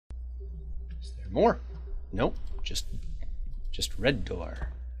More? Nope. Just red door.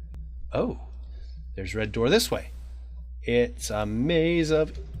 Oh. There's red door this way. It's a maze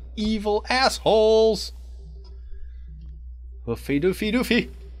of evil assholes. Woofy doofy doofy.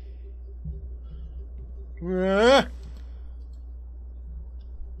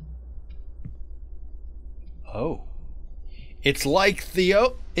 Oh. It's like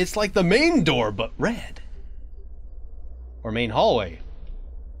the main door, but red. Or main hallway.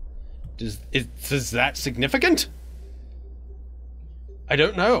 Is that significant? I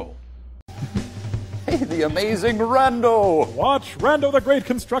don't know. Hey, the amazing Rando! Watch Rando the Great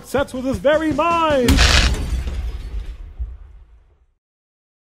construct sets with his very mind!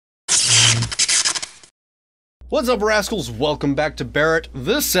 What's up, rascals? Welcome back to Beherit.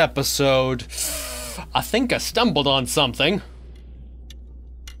 This episode, I think I stumbled on something.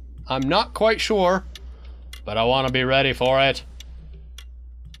 I'm not quite sure, but I want to be ready for it.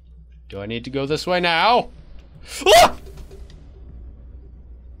 Do I need to go this way now? Ah!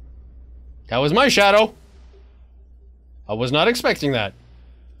 That was my shadow. I was not expecting that.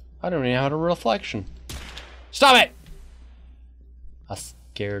 I don't even have a reflection. Stop it! I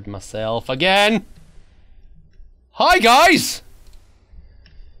scared myself again. Hi, guys!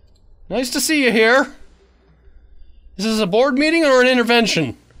 Nice to see you here. Is this a board meeting or an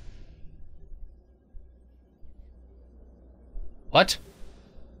intervention? What?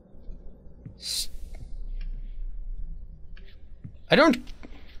 I don't...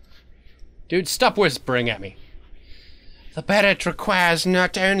 Dude, stop whispering at me. The Beherit requires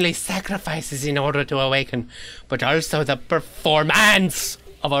not only sacrifices in order to awaken, but also the performance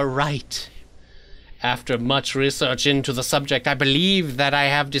of a rite. After much research into the subject, I believe that I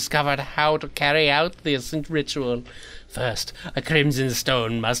have discovered how to carry out this ritual. First, a crimson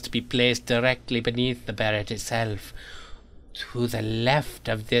stone must be placed directly beneath the Beherit itself. To the left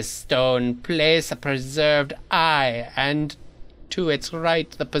of this stone, place a preserved eye, and to its right,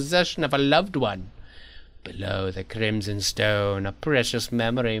 the possession of a loved one. Below the crimson stone, a precious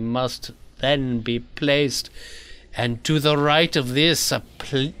memory must then be placed, and to the right of this, a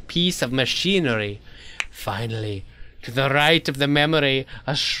piece of machinery. Finally, to the right of the memory,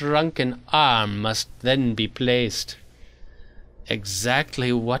 a shrunken arm must then be placed.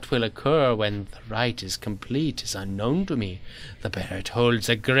 Exactly what will occur when the rite is complete is unknown to me. The Beherit holds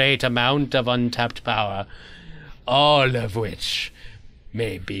a great amount of untapped power, all of which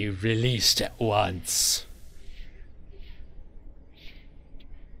may be released at once.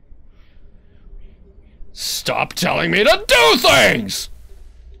 Stop telling me to do things!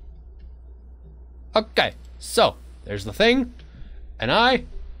 Okay, so, there's the thing, and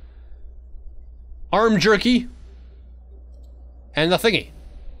arm jerky, and the thingy.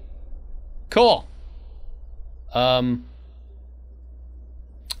 Cool. Oh,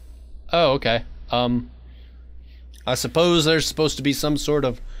 okay. I suppose there's supposed to be some sort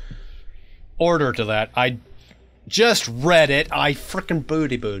of order to that. I just read it. I frickin'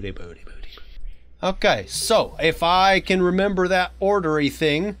 booty. Okay, so if I can remember that ordery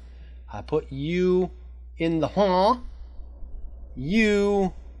thing, I put you in the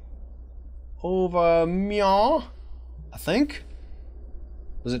you over meow, I think.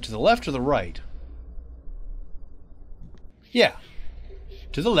 Was it to the left or the right? Yeah,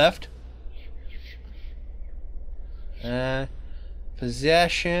 to the left.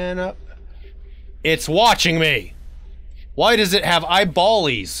 Possession up. It's watching me. Why does it have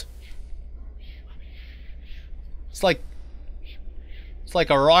eyeballies? It's like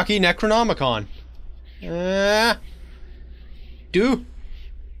a Rocky Necronomicon.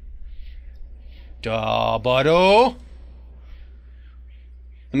 Da-ba-do.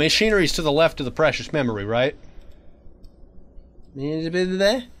 The machinery's to the left of the precious memory, right?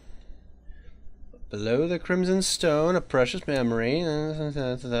 Below the crimson stone, a precious memory.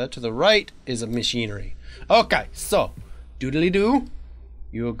 To the right is a machinery. Okay, so, doodly-doo.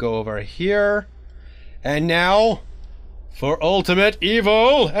 You'll go over here. And now, for ultimate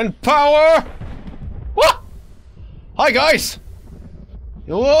evil and power. What? Hi, guys.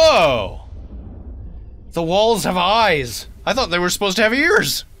 Whoa. The walls have eyes. I thought they were supposed to have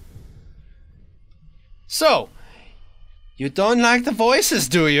ears. So, you don't like the voices,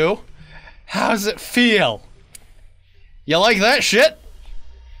 do you? How's it feel? You like that shit?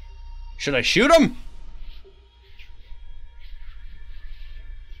 Should I shoot him?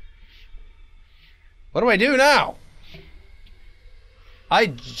 What do I do now? I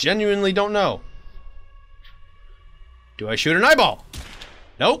genuinely don't know. Do I shoot an eyeball?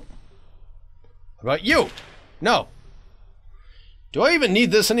 Nope. What about you? No. Do I even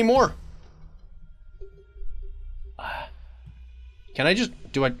need this anymore? Can I just...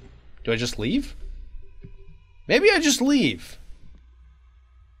 Do I just leave? Maybe I just leave.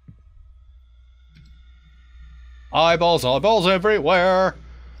 Eyeballs, eyeballs everywhere.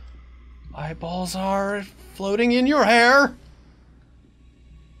 Eyeballs are floating in your hair.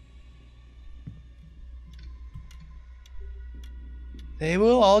 They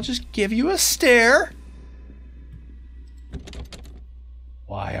will all just give you a stare.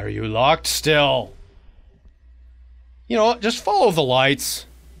 Why are you locked still? You know what? Just follow the lights.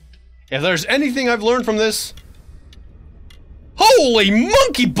 If there's anything I've learned from this... Holy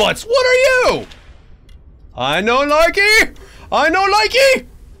monkey butts! What are you? I know likey! I know likey!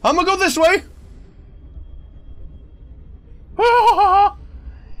 I'm gonna go this way.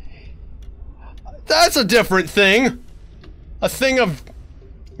 That's a different thing. A thing of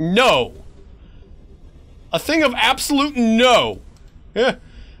no. A thing of absolute no. Yeah.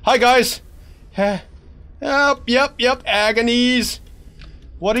 Hi guys. Yep. Agonies.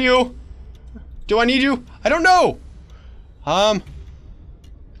 What are you? Do I need you? I don't know. Oh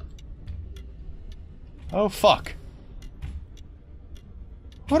fuck.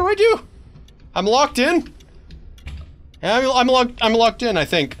 What do I do? I'm locked in? I'm locked in, I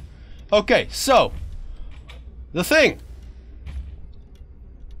think. Okay, so the thing.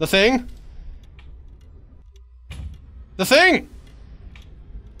 The thing. The thing.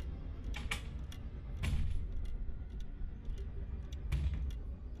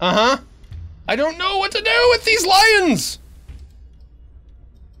 Uh-huh. I don't know what to do with these lions.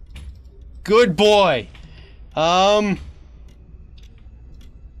 Good boy.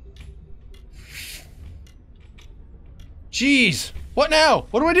 Jeez. What now?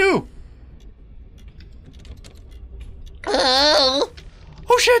 What do I do? Oh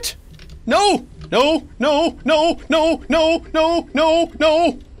shit! No! No! No! No! No! No! No! No!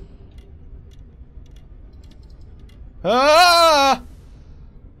 No! Ah!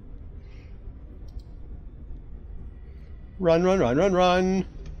 Run, run, run, run, run.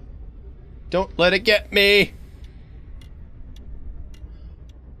 Don't let it get me.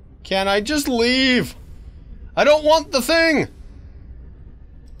 Can I just leave? I don't want the thing.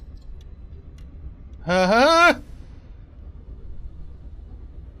 Uh-huh.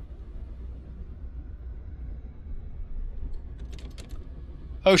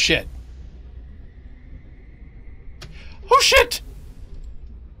 Oh shit. Oh shit!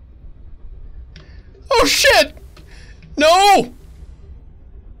 Oh shit! No!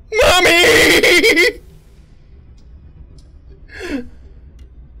 Mommy!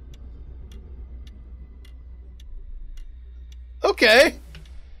 Okay.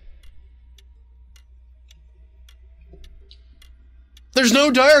 There's no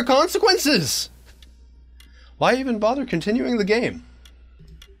dire consequences! Why even bother continuing the game?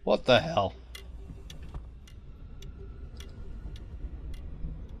 What the hell?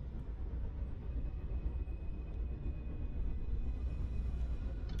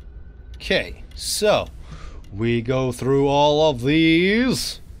 Okay, so we go through all of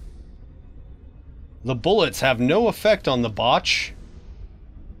these. The bullets have no effect on the botch.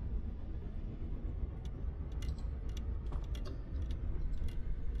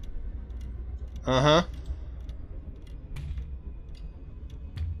 Uh-huh.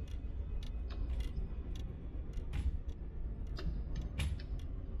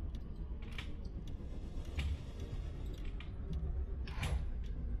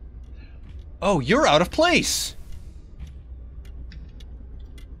 Oh, you're out of place!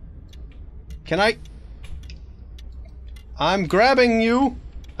 Can I... I'm grabbing you,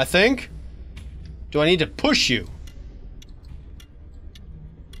 I think. Do I need to push you?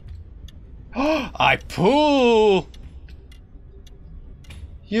 I pull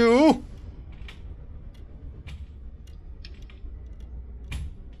you.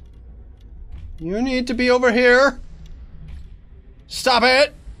 You need to be over here. Stop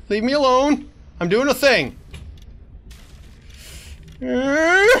it! Leave me alone. I'm doing a thing.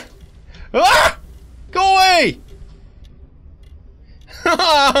 Ah! Go away!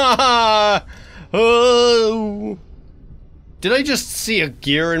 Oh. Did I just see a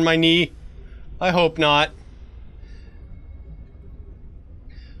gear in my knee? I hope not.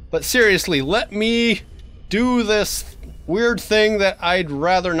 But seriously, let me do this weird thing that I'd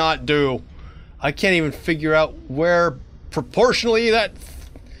rather not do. I can't even figure out where proportionally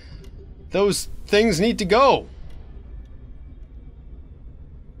those things need to go.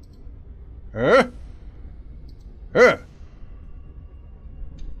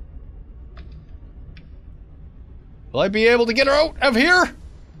 Will I be able to get her out of here?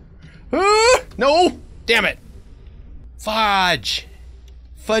 No! Damn it! Fudge!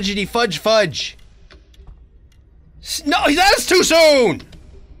 Fudgety fudge fudge! No, that's too soon!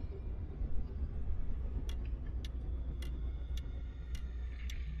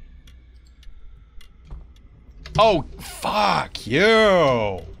 Oh, fuck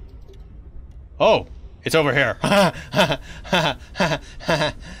you. Oh, it's over here.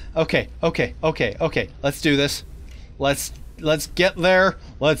 Okay. Let's do this. Let's get there.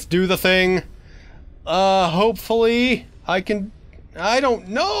 Let's do the thing. Hopefully I can... I don't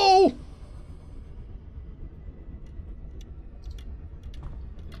know.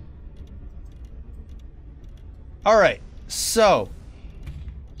 Alright, so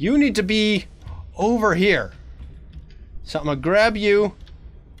you need to be over here. So I'm gonna grab you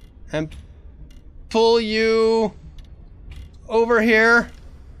and pull you over here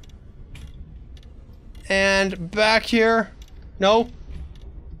and back here. No,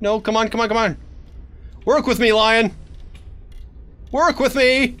 come on. Work with me, lion. Work with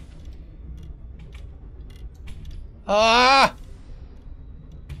me. Ah.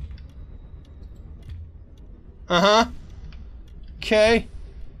 Okay.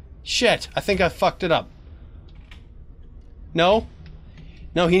 Shit, I think I fucked it up. No,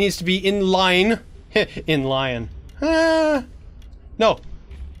 he needs to be in line. In lion. No.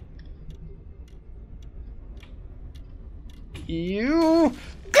 You...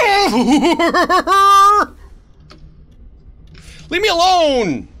 Leave me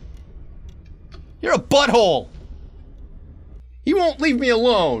alone! You're a butthole! He won't leave me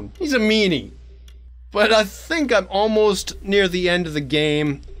alone. He's a meanie. But I think I'm almost near the end of the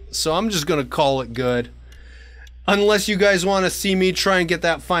game, so I'm just gonna call it good. Unless you guys want to see me try and get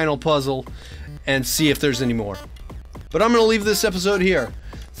that final puzzle and see if there's any more. But I'm gonna leave this episode here.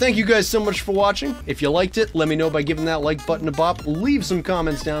 Thank you guys so much for watching. If you liked it, let me know by giving that like button a bop. Leave some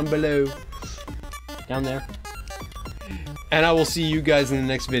comments down below. Down there. And I will see you guys in the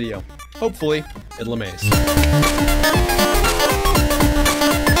next video. Hopefully, it'll amaze.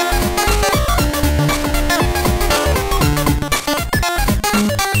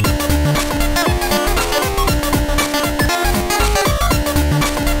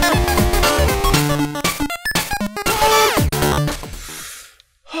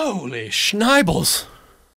 Holy schneibels.